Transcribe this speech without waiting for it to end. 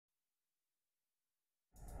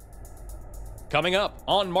Coming up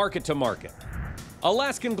on Market to Market,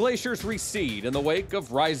 Alaskan glaciers recede in the wake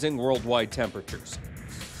of rising worldwide temperatures.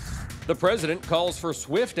 The president calls for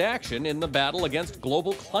swift action in the battle against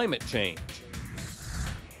global climate change.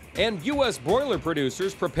 And U.S. broiler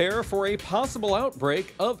producers prepare for a possible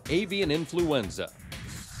outbreak of avian influenza.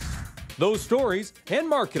 Those stories and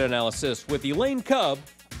market analysis with Elaine Kub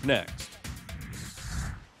next.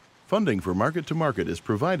 Funding for Market to Market is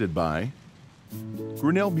provided by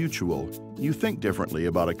Grinnell Mutual. You think differently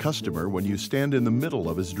about a customer when you stand in the middle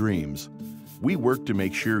of his dreams. We work to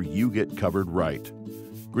make sure you get covered right.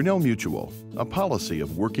 Grinnell Mutual, a policy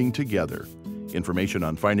of working together. Information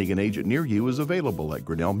on finding an agent near you is available at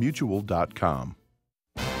grinnellmutual.com.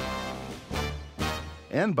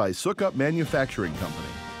 And by Sukup Manufacturing Company,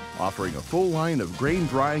 offering a full line of grain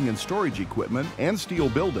drying and storage equipment and steel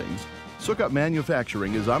buildings. Sukup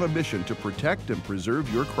Manufacturing is on a mission to protect and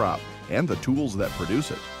preserve your crop and the tools that produce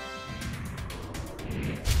it.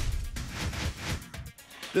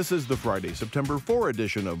 This is the Friday, September 4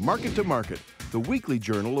 edition of Market to Market, the weekly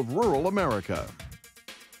journal of rural America.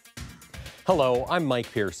 Hello, I'm Mike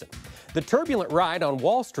Pearson. The turbulent ride on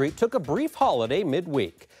Wall Street took a brief holiday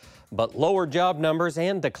midweek, but lower job numbers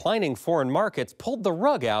and declining foreign markets pulled the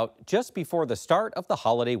rug out just before the start of the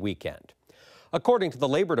holiday weekend. According to the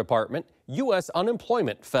Labor Department, U.S.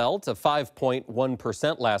 unemployment fell to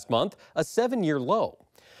 5.1% last month, a 7-year low.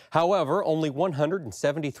 However, only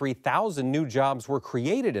 173,000 new jobs were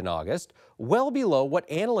created in August, well below what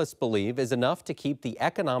analysts believe is enough to keep the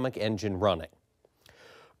economic engine running.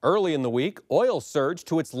 Early in the week, oil surged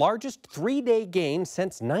to its largest 3-day gain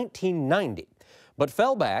since 1990, but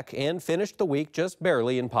fell back and finished the week just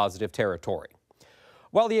barely in positive territory.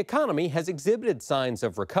 While the economy has exhibited signs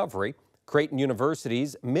of recovery, Creighton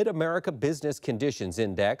University's Mid-America Business Conditions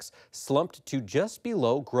Index slumped to just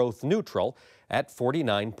below growth neutral at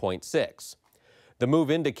 49.6. The move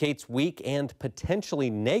indicates weak and potentially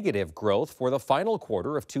negative growth for the final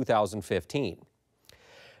quarter of 2015.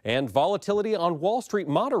 And volatility on Wall Street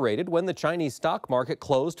moderated when the Chinese stock market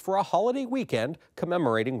closed for a holiday weekend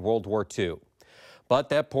commemorating World War II. But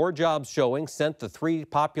that poor jobs showing sent the three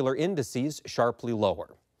popular indices sharply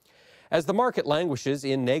lower. As the market languishes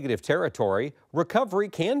in negative territory, recovery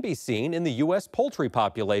can be seen in the U.S. poultry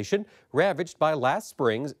population ravaged by last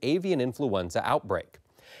spring's avian influenza outbreak.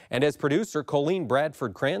 And as producer Colleen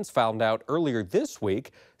Bradford-Kranz found out earlier this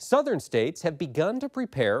week, southern states have begun to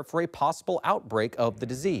prepare for a possible outbreak of the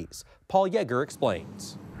disease. Paul Yeager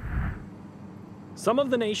explains. Some of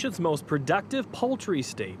the nation's most productive poultry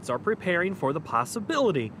states are preparing for the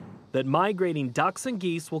possibility that migrating ducks and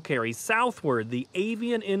geese will carry southward the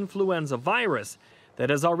avian influenza virus that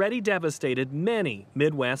has already devastated many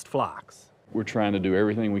Midwest flocks. We're trying to do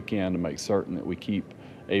everything we can to make certain that we keep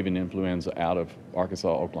avian influenza out of Arkansas,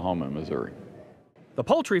 Oklahoma, and Missouri. The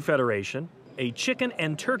Poultry Federation, a chicken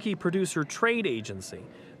and turkey producer trade agency,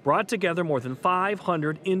 brought together more than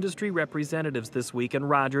 500 industry representatives this week in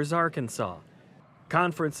Rogers, Arkansas.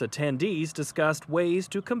 Conference attendees discussed ways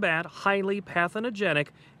to combat highly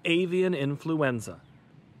pathogenic avian influenza.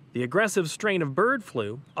 The aggressive strain of bird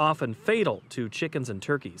flu, often fatal to chickens and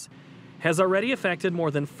turkeys, has already affected more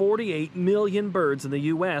than 48 million birds in the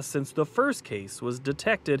U.S. since the first case was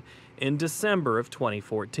detected in December of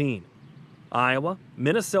 2014. Iowa,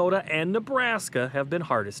 Minnesota, and Nebraska have been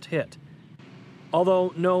hardest hit.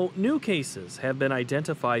 Although no new cases have been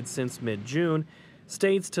identified since mid-June,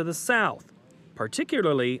 states to the south,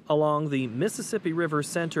 particularly along the Mississippi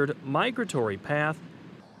River-centered migratory path,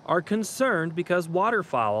 are concerned because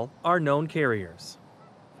waterfowl are known carriers.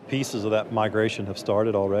 Pieces of that migration have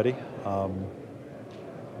started already.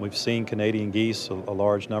 We've seen Canadian geese, a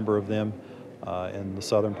large number of them, in the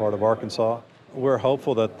southern part of Arkansas. We're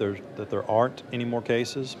hopeful that there aren't any more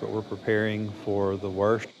cases, but we're preparing for the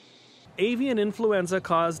worst. Avian influenza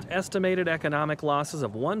caused estimated economic losses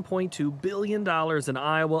of $1.2 billion in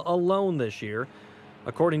Iowa alone this year,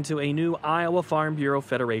 according to a new Iowa Farm Bureau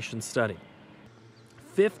Federation study.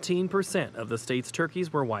 15% of the state's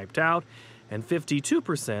turkeys were wiped out, and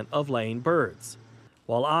 52% of laying birds.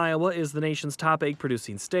 While Iowa is the nation's top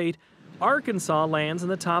egg-producing state, Arkansas lands in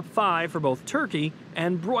the top 5 for both turkey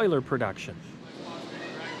and broiler production.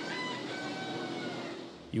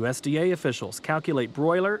 USDA officials calculate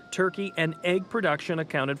broiler, turkey, and egg production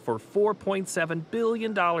accounted for $4.7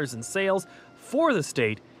 billion in sales for the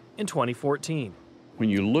state in 2014. When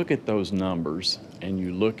you look at those numbers and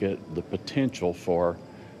you look at the potential for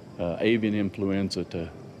avian influenza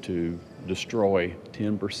to destroy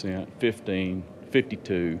 10%, 15,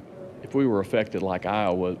 52, if we were affected like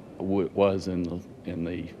Iowa was in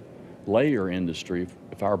the layer industry,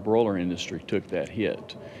 if our broiler industry took that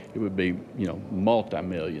hit, it would be,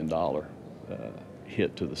 multi-million-dollar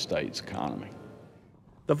hit to the state's economy.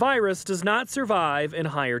 The virus does not survive in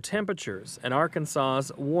higher temperatures, and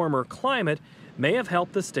Arkansas's warmer climate may have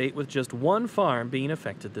helped the state with just one farm being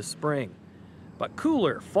affected this spring. But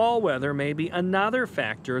cooler fall weather may be another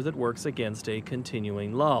factor that works against a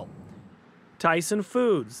continuing lull. Tyson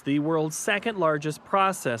Foods, the world's second largest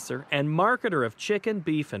processor and marketer of chicken,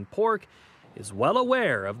 beef, and pork, is well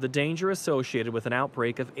aware of the danger associated with an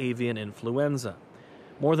outbreak of avian influenza.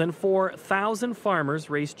 More than 4,000 farmers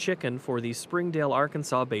raised chicken for the Springdale,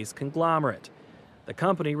 Arkansas-based conglomerate. The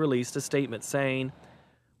company released a statement saying,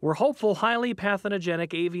 "We're hopeful highly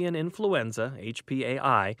pathogenic avian influenza,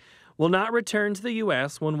 HPAI, will not return to the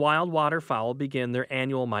U.S. when wild waterfowl begin their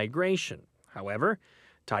annual migration. However,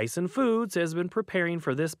 Tyson Foods has been preparing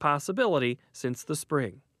for this possibility since the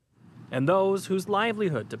spring. And those whose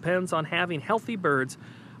livelihood depends on having healthy birds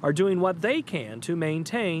are doing what they can to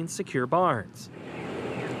maintain secure barns."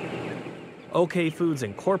 OK Foods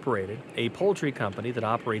Incorporated, a poultry company that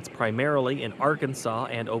operates primarily in Arkansas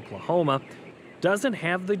and Oklahoma, doesn't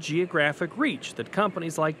have the geographic reach that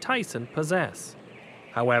companies like Tyson possess.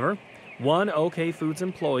 However, one OK Foods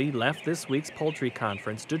employee left this week's poultry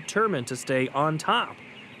conference determined to stay on top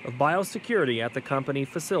of biosecurity at the company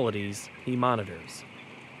facilities he monitors.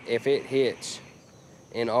 If it hits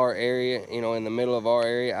in our area, in the middle of our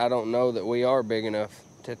area, I don't know that we are big enough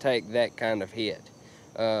to take that kind of hit.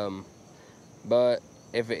 But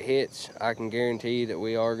if it hits, I can guarantee that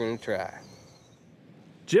we are going to try.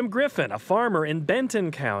 Jim Griffin, a farmer in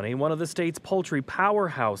Benton County, one of the state's poultry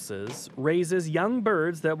powerhouses, raises young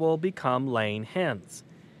birds that will become laying hens.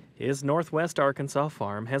 His Northwest Arkansas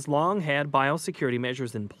farm has long had biosecurity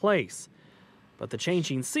measures in place, but the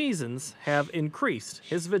changing seasons have increased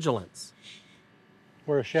his vigilance.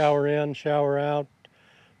 We're a shower in, shower out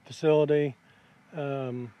facility,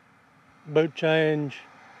 boot change,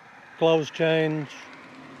 clothes change.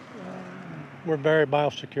 We're very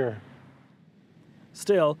biosecure.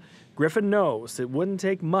 Still, Griffin knows it wouldn't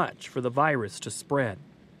take much for the virus to spread.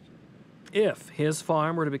 If his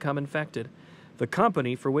farm were to become infected, the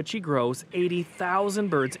company for which he grows 80,000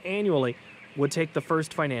 birds annually would take the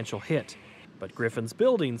first financial hit. But Griffin's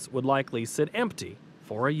buildings would likely sit empty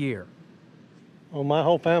for a year. Well, my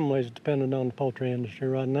whole family is dependent on the poultry industry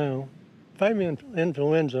right now. If avian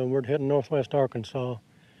influenza were to hit Northwest Arkansas,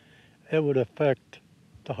 it would affect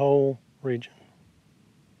the whole region.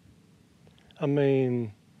 I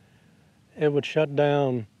mean, it would shut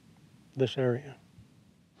down this area.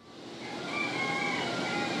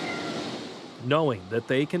 Knowing that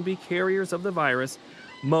they can be carriers of the virus,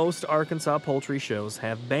 most Arkansas poultry shows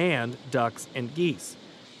have banned ducks and geese.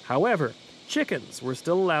 However, chickens were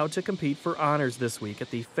still allowed to compete for honors this week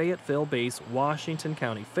at the Fayetteville-based Washington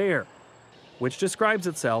County Fair, which describes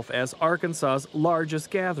itself as Arkansas's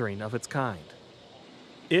largest gathering of its kind.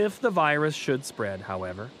 If the virus should spread,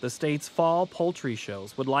 however, the state's fall poultry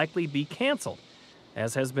shows would likely be canceled,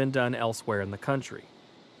 as has been done elsewhere in the country.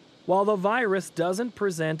 While the virus doesn't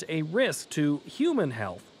present a risk to human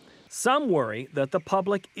health, some worry that the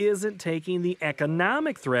public isn't taking the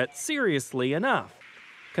economic threat seriously enough.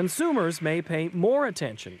 Consumers may pay more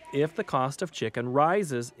attention if the cost of chicken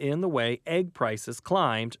rises in the way egg prices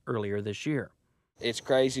climbed earlier this year. It's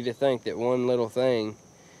crazy to think that one little thing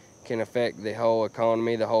can affect the whole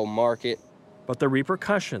economy, the whole market. But the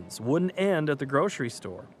repercussions wouldn't end at the grocery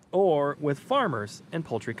store or with farmers and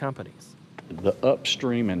poultry companies. The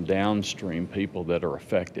upstream and downstream people that are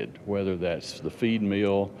affected, whether that's the feed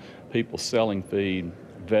mill, people selling feed,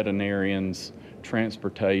 veterinarians,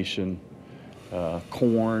 transportation,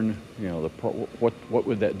 corn, what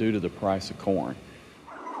would that do to the price of corn?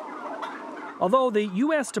 Although the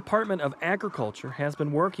U.S. Department of Agriculture has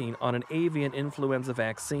been working on an avian influenza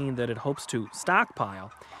vaccine that it hopes to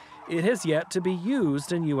stockpile, it has yet to be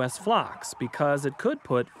used in U.S. flocks because it could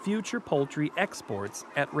put future poultry exports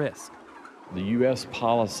at risk. The U.S.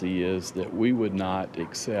 policy is that we would not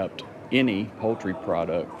accept any poultry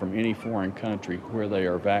product from any foreign country where they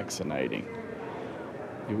are vaccinating.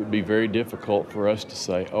 It would be very difficult for us to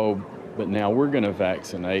say, oh, but now we're going to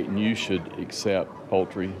vaccinate and you should accept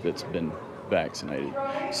poultry that's been vaccinated.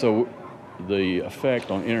 So the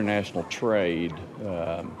effect on international trade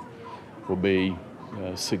will be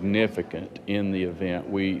significant in the event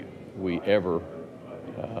we ever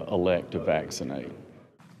elect to vaccinate.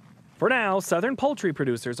 For now, southern poultry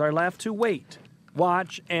producers are left to wait,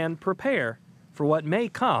 watch, and prepare for what may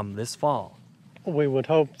come this fall. We would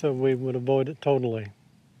hope that we would avoid it totally,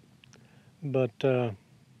 but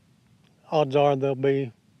odds are there'll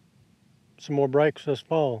be some more breaks this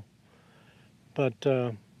fall. but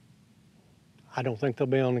I don't think they'll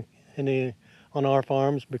be on our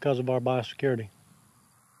farms because of our biosecurity.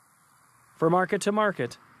 For Market to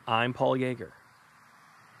Market, I'm Paul Yeager.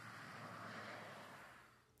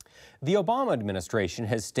 The Obama administration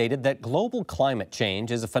has stated that global climate change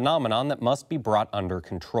is a phenomenon that must be brought under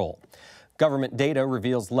control. Government data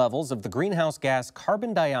reveals levels of the greenhouse gas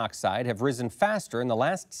carbon dioxide have risen faster in the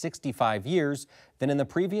last 65 years than in the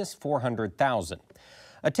previous 400,000.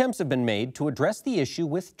 Attempts have been made to address the issue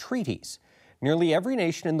with treaties. Nearly every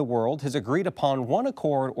nation in the world has agreed upon one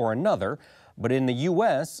accord or another, but in the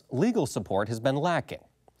U.S., legal support has been lacking.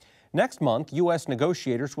 Next month, U.S.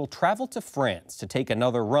 negotiators will travel to France to take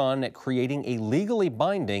another run at creating a legally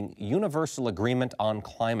binding universal agreement on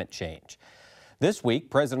climate change. This week,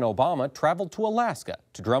 President Obama traveled to Alaska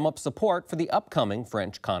to drum up support for the upcoming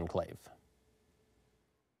French conclave.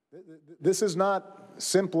 This is not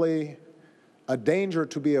simply a danger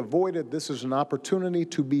to be avoided. This is an opportunity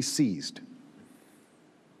to be seized.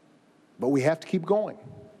 But we have to keep going.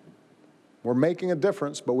 We're making a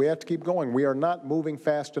difference, but we have to keep going. We are not moving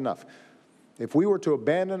fast enough. If we were to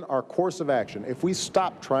abandon our course of action, if we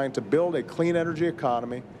stop trying to build a clean energy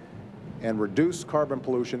economy and reduce carbon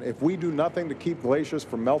pollution, if we do nothing to keep glaciers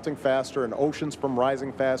from melting faster and oceans from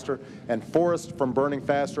rising faster and forests from burning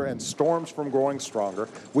faster and storms from growing stronger,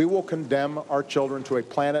 we will condemn our children to a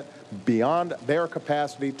planet beyond their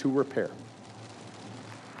capacity to repair.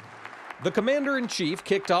 The Commander-in-Chief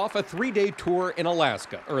kicked off a three-day tour in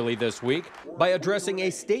Alaska early this week by addressing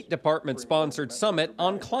a State Department-sponsored summit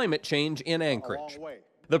on climate change in Anchorage.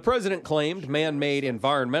 The president claimed man-made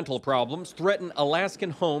environmental problems threaten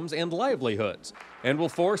Alaskan homes and livelihoods and will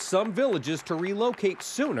force some villages to relocate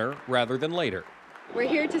sooner rather than later. We're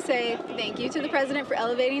here to say thank you to the president for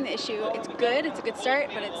elevating the issue. It's a good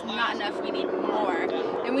start, but it's not enough. We need more.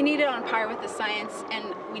 And we need it on par with the science,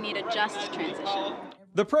 and we need a just transition.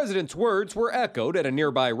 The president's words were echoed at a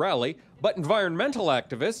nearby rally, but environmental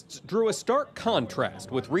activists drew a stark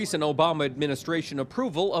contrast with recent Obama administration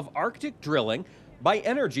approval of Arctic drilling by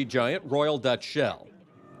energy giant Royal Dutch Shell.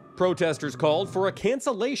 Protesters called for a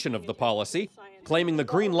cancellation of the policy, claiming the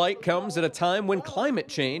green light comes at a time when climate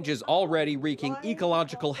change is already wreaking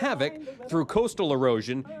ecological havoc through coastal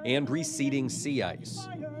erosion and receding sea ice.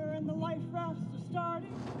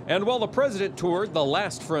 And while the president toured the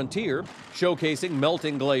last frontier, showcasing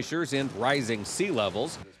melting glaciers and rising sea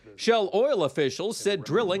levels, Shell oil officials said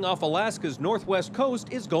drilling off Alaska's northwest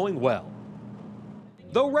coast is going well.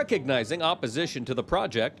 Though recognizing opposition to the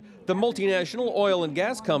project, the multinational oil and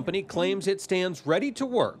gas company claims it stands ready to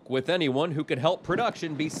work with anyone who can help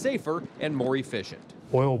production be safer and more efficient.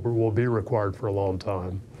 Oil will be required for a long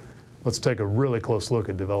time. Let's take a really close look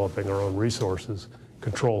at developing our own resources,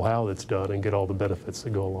 control how it's done, and get all the benefits that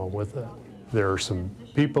go along with that. There are some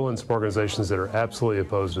people and some organizations that are absolutely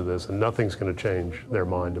opposed to this, and nothing's going to change their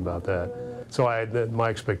mind about that. So my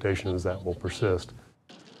expectation is that will persist.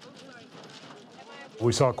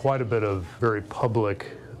 We saw quite a bit of very public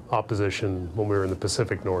opposition when we were in the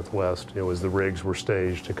Pacific Northwest, as the rigs were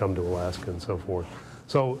staged to come to Alaska and so forth.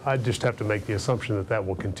 So I just have to make the assumption that that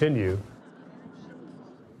will continue.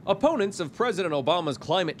 Opponents of President Obama's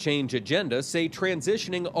climate change agenda say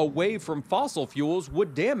transitioning away from fossil fuels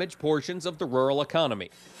would damage portions of the rural economy.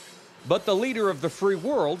 But the leader of the free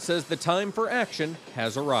world says the time for action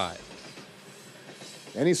has arrived.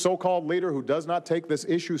 Any so-called leader who does not take this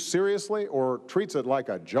issue seriously or treats it like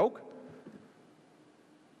a joke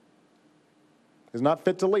is not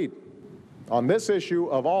fit to lead. On this issue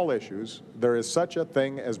of all issues, there is such a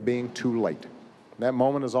thing as being too late. That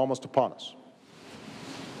moment is almost upon us.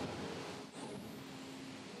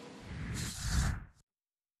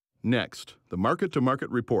 Next, the market-to-market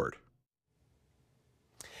report.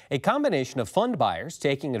 A combination of fund buyers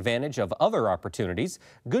taking advantage of other opportunities,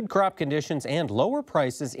 good crop conditions, and lower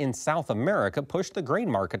prices in South America pushed the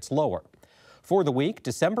grain markets lower. For the week,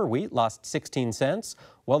 December wheat lost 16 cents,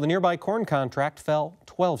 while the nearby corn contract fell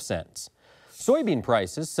 12 cents. Soybean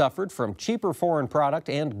prices suffered from cheaper foreign product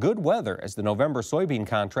and good weather as the November soybean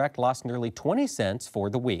contract lost nearly 20 cents for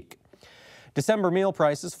the week. December meal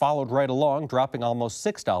prices followed right along, dropping almost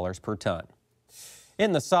 $6 per ton.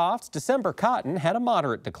 In the softs, December cotton had a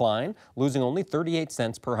moderate decline, losing only 38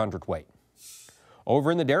 cents per hundredweight.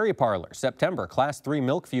 Over in the dairy parlor, September Class 3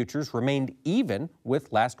 milk futures remained even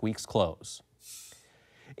with last week's close.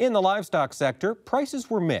 In the livestock sector, prices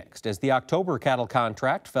were mixed as the October cattle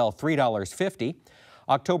contract fell $3.50,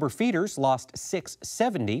 October feeders lost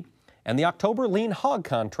 $6.70, and the October lean hog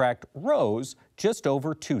contract rose just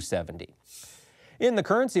over $2.70. In the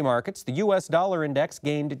currency markets, the U.S. dollar index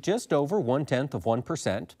gained just over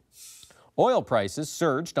 0.1%. Oil prices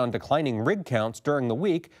surged on declining rig counts during the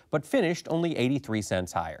week, but finished only 83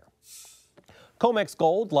 cents higher. COMEX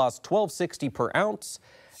gold lost $12.60 per ounce,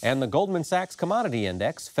 and the Goldman Sachs Commodity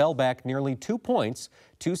Index fell back nearly 2 points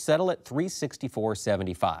to settle at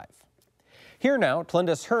 364.75. Here now to lend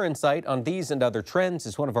us her insight on these and other trends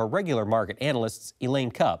is one of our regular market analysts,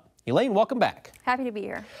 Elaine Kub. Elaine, welcome back. Happy to be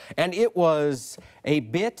here. And it was a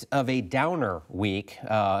bit of a downer week,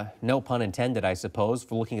 no pun intended, I suppose,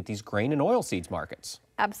 for looking at these grain and oilseeds markets.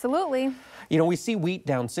 Absolutely. You know, we see wheat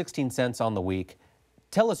down 16 cents on the week.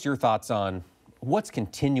 Tell us your thoughts on what's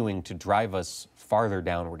continuing to drive us farther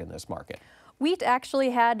downward in this market. Wheat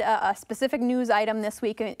actually had a specific news item this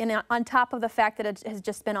week, and on top of the fact that it has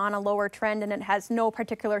just been on a lower trend and it has no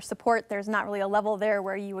particular support. There's not really a level there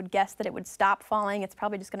where you would guess that it would stop falling. It's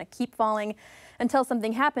probably just going to keep falling until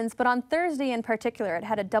something happens. But on Thursday in particular, it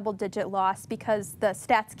had a double-digit loss because the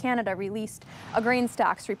Stats Canada released a grain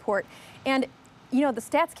stocks report. And you know, the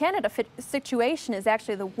Stats Canada situation is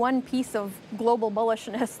actually the one piece of global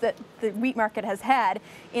bullishness that the wheat market has had,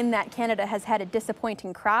 in that Canada has had a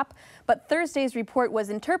disappointing crop. But Thursday's report was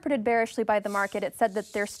interpreted bearishly by the market. It said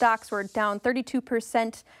that their stocks were down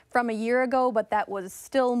 32% from a year ago, but that was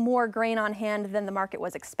still more grain on hand than the market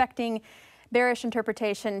was expecting. Bearish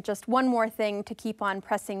interpretation, just one more thing to keep on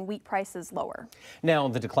pressing wheat prices lower. Now,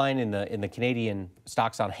 the decline in the Canadian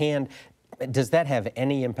stocks on hand, does that have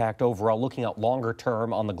any impact overall, looking out longer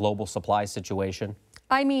term on the global supply situation?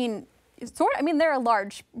 I mean, they're a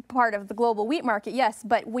large part of the global wheat market, yes,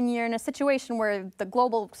 but when you're in a situation where the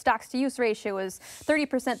global stocks-to-use ratio is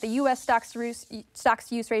 30%, the U.S.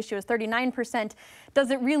 stocks-to-use ratio is 39%, does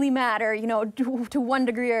it really matter, you know, to one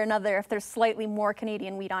degree or another if there's slightly more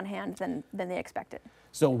Canadian wheat on hand than they expected?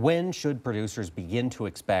 So when should producers begin to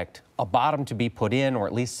expect a bottom to be put in, or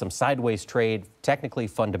at least some sideways trade, technically,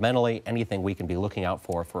 fundamentally, anything we can be looking out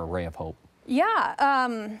for a ray of hope?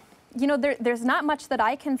 Yeah, you know, there's not much that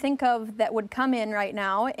I can think of that would come in right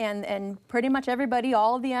now, and pretty much everybody,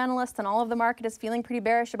 all of the analysts and all of the market is feeling pretty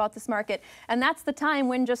bearish about this market. And that's the time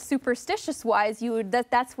when, just superstitious-wise,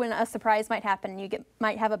 that's when a surprise might happen. You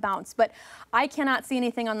might have a bounce. But I cannot see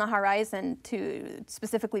anything on the horizon to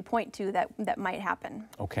specifically point to that might happen.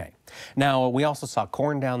 Okay. Now, we also saw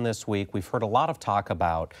corn down this week. We've heard a lot of talk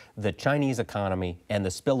about the Chinese economy and the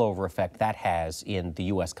spillover effect that has in the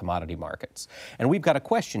U.S. commodity markets. And we've got a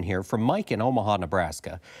question here from Mike in Omaha,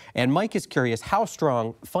 Nebraska. And Mike is curious, how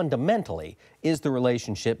strong fundamentally is the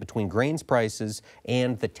relationship between grains prices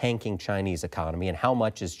and the tanking Chinese economy, and how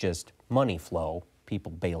much is just money flow,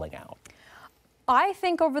 people bailing out? I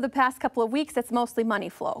think over the past couple of weeks, it's mostly money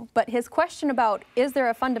flow. But his question about, is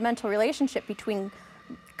there a fundamental relationship between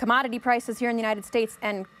commodity prices here in the United States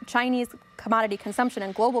and Chinese commodity consumption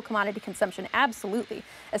and global commodity consumption, absolutely,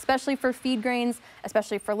 especially for feed grains,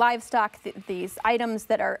 especially for livestock, these items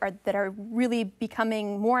that are really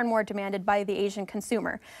becoming more and more demanded by the Asian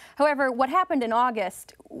consumer. However, what happened in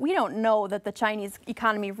August, we don't know that the Chinese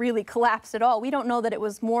economy really collapsed at all. We don't know that it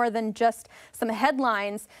was more than just some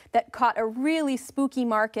headlines that caught a really spooky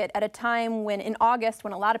market at a time when, in August,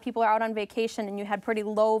 when a lot of people are out on vacation and you had pretty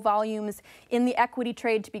low volumes in the equity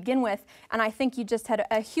trade to begin with. And I think you just had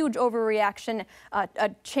a huge overreaction, a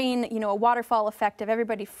chain, you know, a waterfall effect of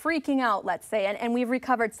everybody freaking out, let's say, and we've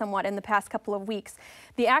recovered somewhat in the past couple of weeks.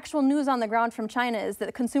 The actual news on the ground from China is that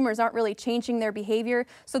the consumers aren't really changing their behavior,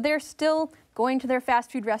 so they're still going to their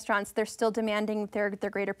fast food restaurants, they're still demanding their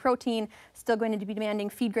greater protein, still going to be demanding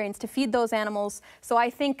feed grains to feed those animals. So I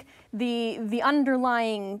think the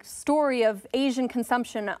underlying story of Asian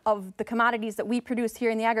consumption of the commodities that we produce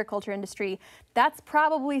here in the agriculture industry, that's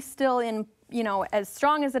probably still in, you know, as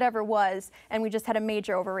strong as it ever was, and we just had a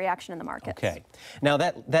major overreaction in the markets. Okay. Now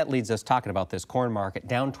that leads us talking about this corn market,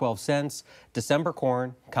 down 12 cents. December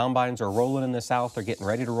corn, combines are rolling in the south, they're getting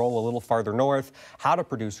ready to roll a little farther north. How do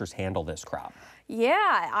producers handle this crop?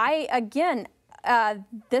 Yeah, again,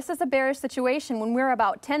 this is a bearish situation when we're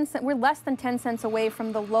about 10 cents, we're less than 10 cents away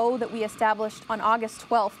from the low that we established on August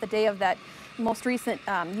 12th, the day of that most recent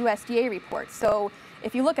USDA report. So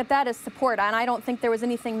if you look at that as support, and I don't think there was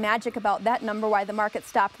anything magic about that number, why the market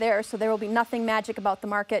stopped there, so there will be nothing magic about the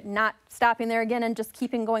market not stopping there again and just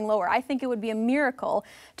keeping going lower. I think it would be a miracle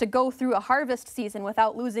to go through a harvest season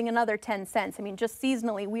without losing another 10 cents. I mean, just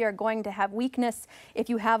seasonally, we are going to have weakness if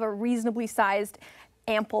you have a reasonably sized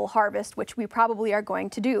ample harvest, which we probably are going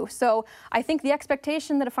to do. So I think the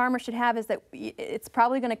expectation that a farmer should have is that it's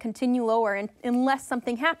probably going to continue lower unless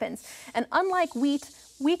something happens. And unlike wheat,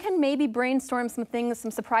 we can maybe brainstorm some things,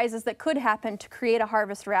 some surprises that could happen to create a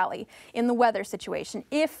harvest rally in the weather situation.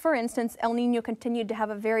 If, for instance, El Nino continued to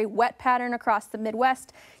have a very wet pattern across the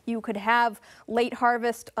Midwest, you could have late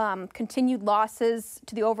harvest, continued losses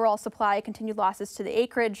to the overall supply, continued losses to the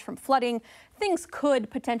acreage from flooding. Things could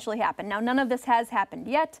potentially happen. Now, none of this has happened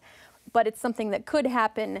yet, but it's something that could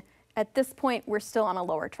happen. At this point, we're still on a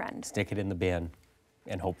lower trend. Stick it in the bin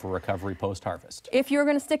and hope for recovery post-harvest. If you're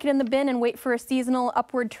going to stick it in the bin and wait for a seasonal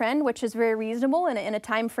upward trend, which is very reasonable in a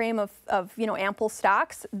time frame of ample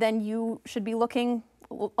stocks, then you should be looking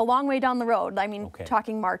a long way down the road. I mean,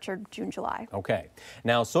 talking March or June, July. Okay.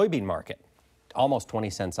 Now, soybean market, almost 20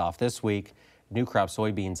 cents off this week. New crop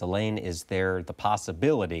soybeans, Elaine, is there the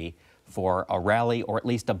possibility for a rally or at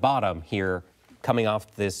least a bottom here coming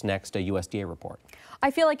off this next USDA report? I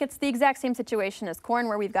feel like it's the exact same situation as corn,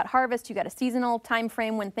 where we've got harvest, you've got a seasonal time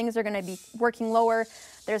frame when things are going to be working lower.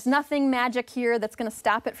 There's nothing magic here that's going to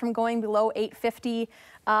stop it from going below 850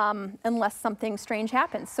 unless something strange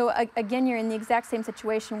happens. So again, you're in the exact same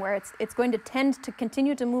situation where it's going to tend to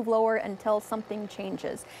continue to move lower until something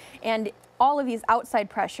changes. And all of these outside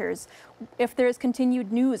pressures, if there's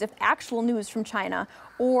continued news, if actual news from China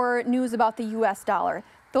or news about the US dollar,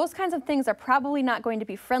 those kinds of things are probably not going to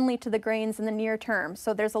be friendly to the grains in the near term.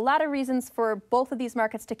 So there's a lot of reasons for both of these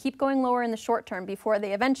markets to keep going lower in the short term before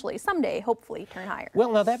they eventually, someday, hopefully, turn higher. Well,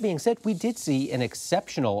 now that being said, we did see an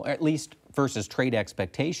exceptional, at least versus trade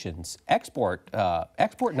expectations, export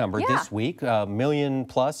number this week, million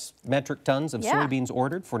plus metric tons of soybeans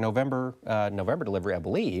ordered for November delivery, I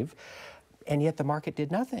believe. And yet the market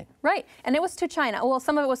did nothing. Right, and it was to China. Well,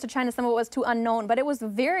 some of it was to China, some of it was to unknown, but it was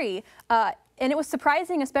very, and it was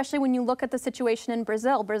surprising, especially when you look at the situation in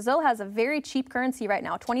Brazil. Brazil has a very cheap currency right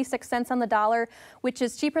now, 26 cents on the dollar, which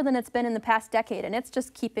is cheaper than it's been in the past decade, and it's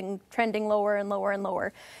just trending lower and lower and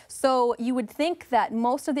lower. So you would think that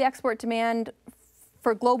most of the export demand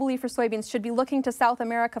globally for soybeans should be looking to South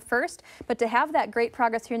America first, but to have that great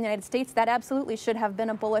progress here in the United States, that absolutely should have been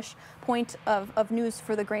a bullish point of news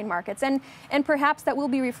for the grain markets. And perhaps that will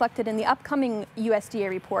be reflected in the upcoming USDA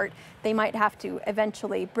report. They might have to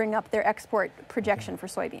eventually bring up their export projection for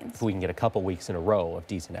soybeans. If we can get a couple weeks in a row of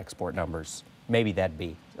decent export numbers, maybe that'd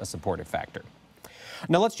be a supportive factor.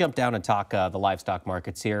 Now let's jump down and talk the livestock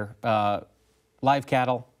markets here. Live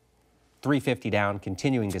cattle, $350 down,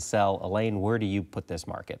 continuing to sell. Elaine, where do you put this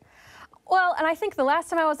market? Well, and I think the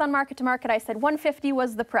last time I was on Market to Market, I said 150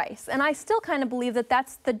 was the price. And I still kind of believe that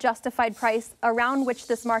that's the justified price around which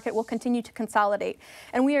this market will continue to consolidate.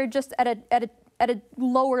 And we are just at a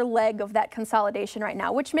lower leg of that consolidation right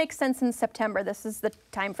now, which makes sense in September. This is the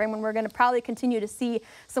time frame when we're going to probably continue to see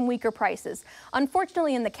some weaker prices.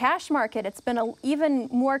 Unfortunately, in the cash market, it's been even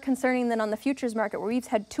more concerning than on the futures market, where we've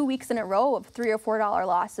had 2 weeks in a row of $3 or $4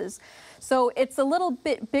 losses. So it's a little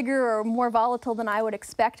bit bigger or more volatile than I would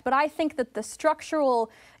expect, but I think that the structural,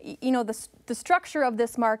 the structure of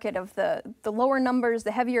this market, of the lower numbers,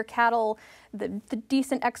 the heavier cattle, the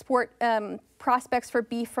decent export prospects for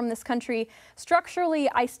beef from this country, structurally,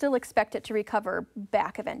 I still expect it to recover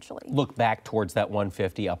back eventually. Look back towards that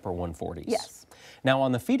 150, upper 140s. Yes. Now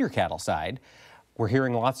on the feeder cattle side, we're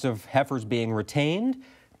hearing lots of heifers being retained.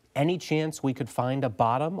 Any chance we could find a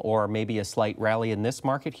bottom or maybe a slight rally in this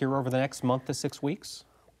market here over the next month to 6 weeks?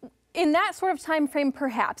 In that sort of time frame,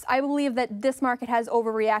 perhaps. I believe that this market has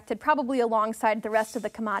overreacted, probably alongside the rest of the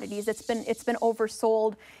commodities. It's been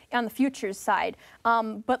oversold on the futures side.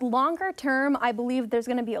 But longer term, I believe there's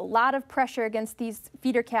going to be a lot of pressure against these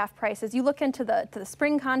feeder calf prices. You look into the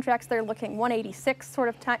spring contracts; they're looking 186 sort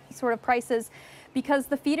of prices, because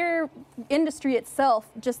the feeder industry itself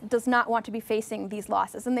just does not want to be facing these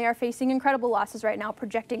losses. And they are facing incredible losses right now,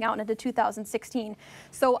 projecting out into 2016.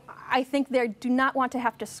 So I think they do not want to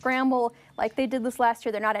have to scramble like they did this last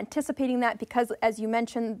year. They're not anticipating that because, as you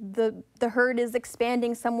mentioned, the herd is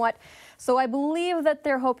expanding somewhat. So I believe that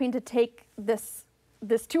they're hoping to take this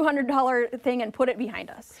 $200 thing and put it behind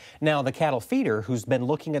us. Now, the cattle feeder, who's been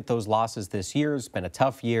looking at those losses this year, it's been a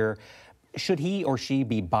tough year, should he or she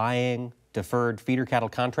be buying deferred feeder cattle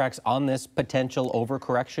contracts on this potential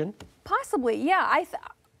overcorrection? Possibly, yeah.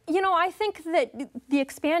 I think that the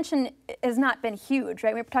expansion has not been huge,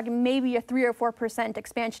 right? We're talking maybe a 3 or 4%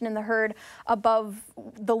 expansion in the herd above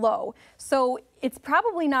the low. So it's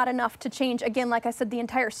probably not enough to change, again, like I said, the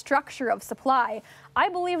entire structure of supply. I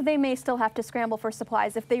believe they may still have to scramble for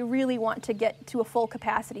supplies if they really want to get to a full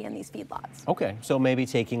capacity in these feedlots. Okay, so maybe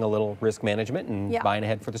taking a little risk management and buying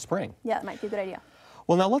ahead for the spring. Yeah, that might be a good idea.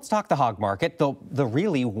 Well, now let's talk the hog market. The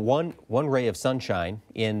really one ray of sunshine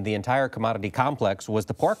in the entire commodity complex was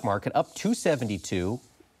the pork market, up $272,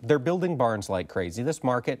 They're building barns like crazy. This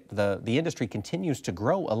market, the industry continues to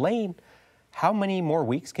grow. Elaine, how many more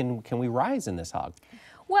weeks can we rise in this hog?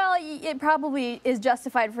 Well, it probably is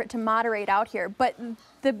justified for it to moderate out here, but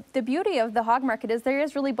the beauty of the hog market is there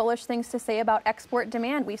is really bullish things to say about export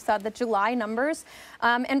demand. We saw the July numbers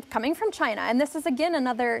and coming from China, and this is again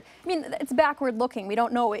another, I mean, it's backward looking. We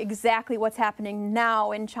don't know exactly what's happening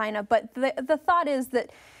now in China, but the thought is that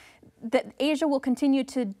Asia will continue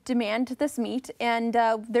to demand this meat, and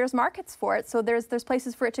there's markets for it, so there's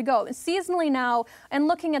places for it to go. Seasonally now, and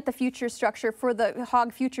looking at the future structure for the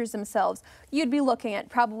hog futures themselves, you'd be looking at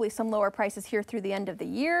probably some lower prices here through the end of the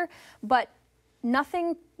year, but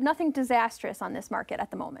nothing disastrous on this market at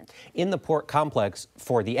the moment. In the pork complex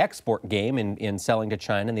for the export game in selling to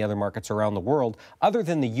China and the other markets around the world, other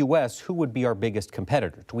than the U.S., who would be our biggest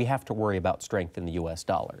competitor? Do we have to worry about strength in the U.S.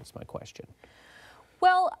 dollar, is my question.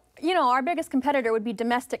 Well, you know, our biggest competitor would be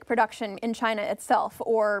domestic production in China itself,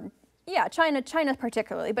 or, yeah, China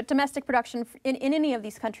particularly, but domestic production in any of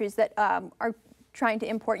these countries that are trying to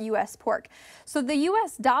import U.S. pork. So the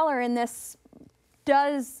U.S. dollar in this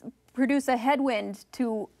does produce a headwind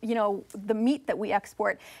to, you know, the meat that we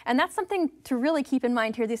export. And that's something to really keep in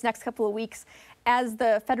mind here these next couple of weeks as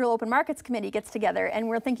the Federal Open Markets Committee gets together and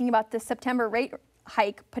we're thinking about the September rate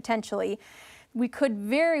hike potentially. We could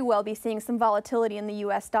very well be seeing some volatility in the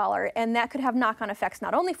U.S. dollar, and that could have knock-on effects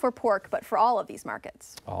not only for pork, but for all of these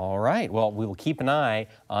markets. All right. Well, we will keep an eye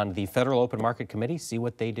on the Federal Open Market Committee, see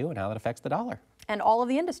what they do and how that affects the dollar. And all of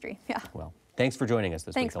the industry, yeah. Well, thanks for joining us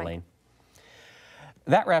this week, Mike. Elaine.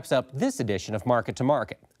 That wraps up this edition of Market to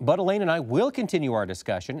Market. But Elaine and I will continue our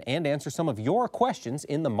discussion and answer some of your questions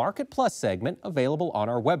in the Market Plus segment available on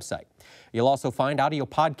our website. You'll also find audio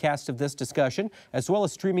podcasts of this discussion as well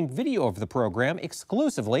as streaming video of the program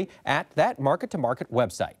exclusively at that Market to Market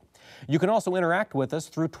website. You can also interact with us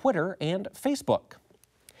through Twitter and Facebook.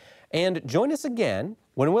 And join us again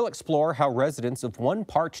when we'll explore how residents of one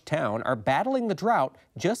parched town are battling the drought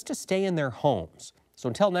just to stay in their homes. So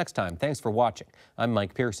until next time, thanks for watching. I'm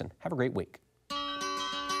Mike Pearson. Have a great week.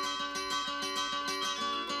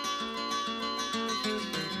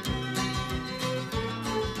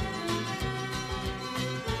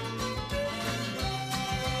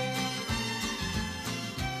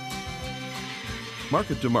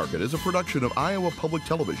 Market to Market is a production of Iowa Public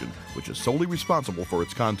Television, which is solely responsible for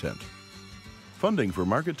its content. Funding for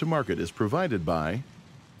Market to Market is provided by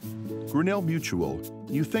Grinnell Mutual.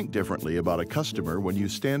 You think differently about a customer when you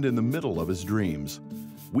stand in the middle of his dreams.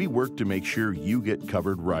 We work to make sure you get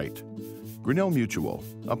covered right. Grinnell Mutual,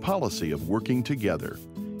 a policy of working together.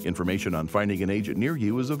 Information on finding an agent near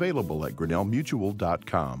you is available at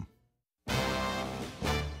grinnellmutual.com.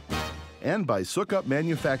 And by Sukup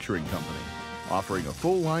Manufacturing Company, offering a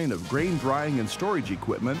full line of grain drying and storage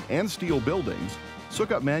equipment and steel buildings.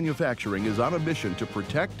 Sukup Manufacturing is on a mission to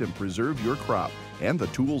protect and preserve your crop and the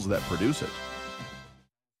tools that produce it.